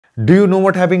Do you know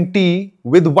what having tea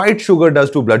with white sugar does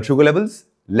to blood sugar levels?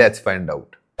 Let's find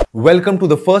out. Welcome to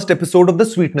the first episode of the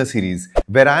Sweetener Series,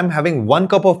 where I am having 1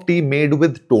 cup of tea made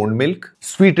with toned milk,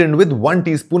 sweetened with 1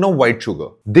 teaspoon of white sugar.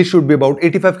 This should be about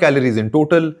 85 calories in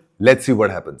total. Let's see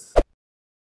what happens.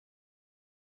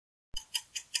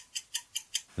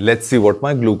 Let's see what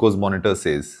my glucose monitor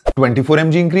says. 24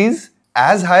 mg increase?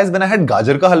 As high as when I had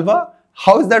gajar ka halwa?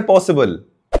 How is that possible?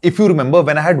 If you remember,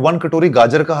 when I had 1 katori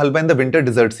gajar ka halwa in the winter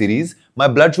dessert series, my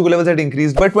blood sugar levels had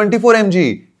increased by 24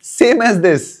 mg. Same as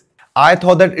this. I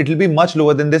thought that it will be much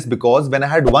lower than this because when I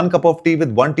had 1 cup of tea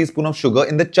with 1 teaspoon of sugar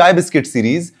in the chai biscuit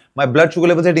series, my blood sugar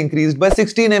levels had increased by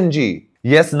 16 mg.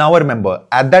 Yes, now I remember.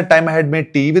 At that time I had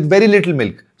made tea with very little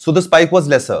milk, so the spike was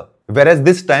lesser. Whereas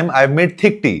this time I have made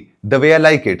thick tea, the way I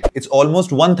like it. It's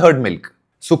almost 1/3 milk.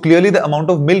 So clearly the amount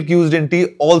of milk used in tea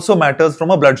also matters from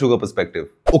a blood sugar perspective.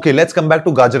 Okay, let's come back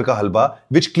to gajar ka halwa,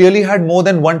 which clearly had more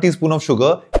than 1 teaspoon of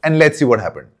sugar, and let's see what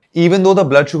happened. Even though the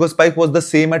blood sugar spike was the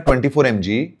same at 24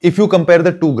 mg, if you compare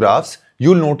the two graphs,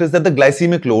 you'll notice that the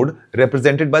glycemic load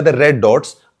represented by the red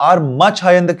dots are much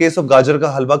higher in the case of gajar ka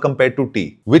halwa compared to tea,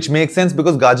 which makes sense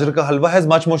because gajar ka halwa has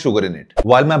much more sugar in it.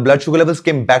 While my blood sugar levels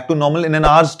came back to normal in an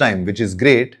hour's time, which is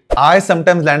great, I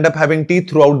sometimes land up having tea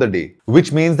throughout the day,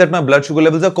 which means that my blood sugar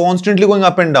levels are constantly going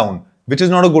up and down, which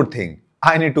is not a good thing.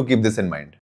 I need to keep this in mind.